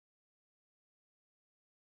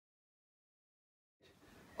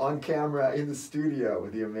on camera in the studio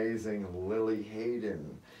with the amazing Lili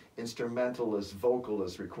Haydn, instrumentalist,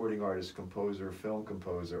 vocalist, recording artist, composer, film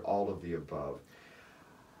composer, all of the above.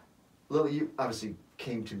 Lili, you obviously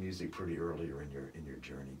came to music pretty earlier in your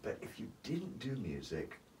journey, but if you didn't do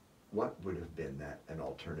music, what would have been an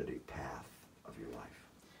alternative path of your life?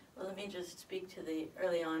 Well, let me just speak to the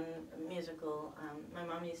early on musical.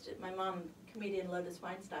 My mom, comedian Lotus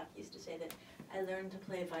Weinstock, used to say that I learned to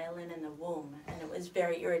play violin in the womb, and it was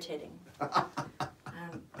very irritating.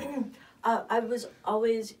 I was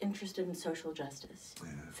always interested in social justice.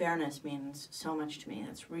 Yeah. Fairness means so much to me.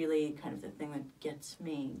 That's really kind of the thing that gets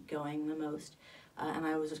me going the most. And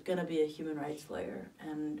I was going to be a human rights lawyer,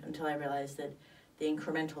 and until I realized that the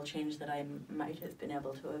incremental change that I might have been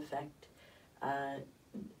able to affect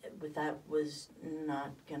with that was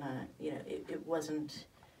not gonna, it wasn't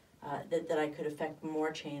that I could affect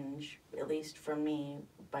more change, at least for me,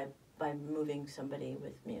 by moving somebody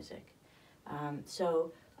with music.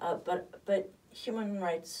 But human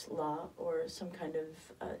rights law or some kind of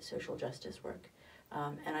social justice work,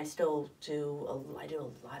 and I still do. I do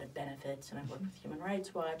a lot of benefits, and I've worked with Human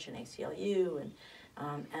Rights Watch and ACLU, and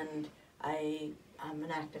I'm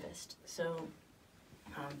an activist. So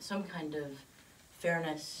some kind of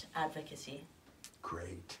fairness advocacy.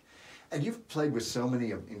 Great. And you've played with so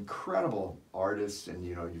many incredible artists, and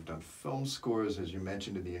you've done film scores, as you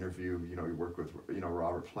mentioned in the interview. You work with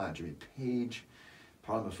Robert Plant, Jimmy Page,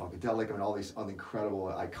 Parliament Funkadelic, all these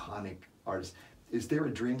incredible, iconic artists. Is there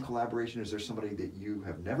a dream collaboration? Is there somebody that you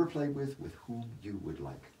have never played with whom you would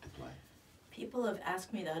like to play? People have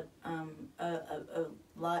asked me that a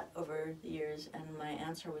lot over the years, and my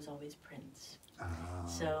answer was always Prince.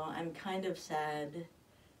 So I'm kind of sad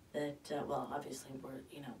that, well, obviously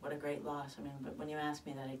what a great loss. But when you ask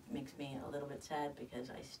me that, it makes me a little bit sad because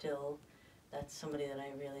that's somebody that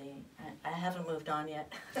I haven't moved on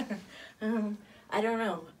yet. I don't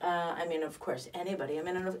know. Of course, anybody.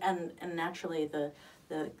 And naturally the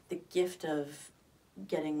gift of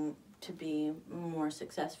getting to be more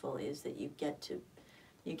successful is that you get to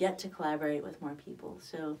collaborate with more people.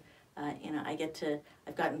 So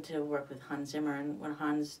I've gotten to work with Hans Zimmer, and when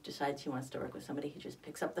Hans decides he wants to work with somebody, he just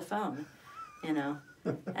picks up the phone,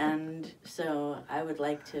 and so I would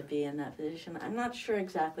like to be in that position. I'm not sure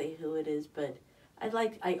exactly who it is, but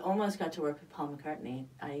I almost got to work with Paul McCartney.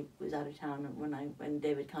 I was out of town when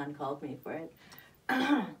David Kahn called me for it.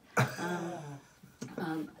 That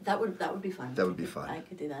would be fun. That would be fun. I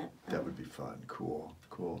could do that. That would be fun. Cool.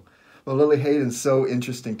 Well, Lili Haydn, so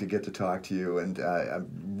interesting to get to talk to you, and I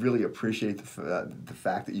really appreciate the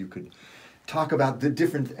fact that you could talk about the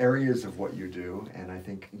different areas of what you do. And I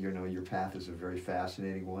think your path is a very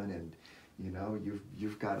fascinating one, and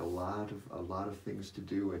you've got a lot of things to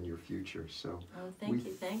do in your future. So thank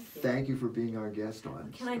you. Thank you for being our guest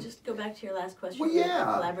on. Can I just go back to your last question? Well, yeah.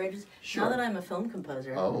 Collaborators. Sure. Now that I'm a film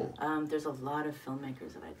composer, there's a lot of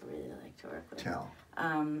filmmakers that I'd really like to work with. Tell.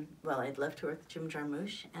 Well, I'd love to work with Jim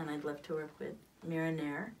Jarmusch, and I'd love to work with Mira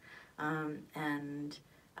Nair, and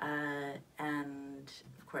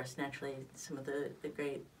of course, naturally, some of the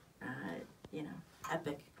great,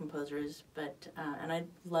 epic composers. But and I'd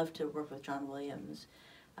love to work with John Williams,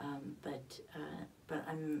 but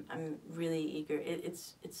I'm really eager.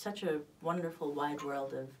 It's such a wonderful wide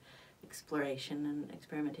world of exploration and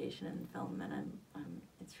experimentation in film, and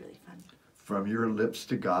it's really fun. From your lips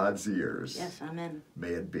to God's ears. Yes, amen. May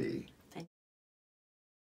it be.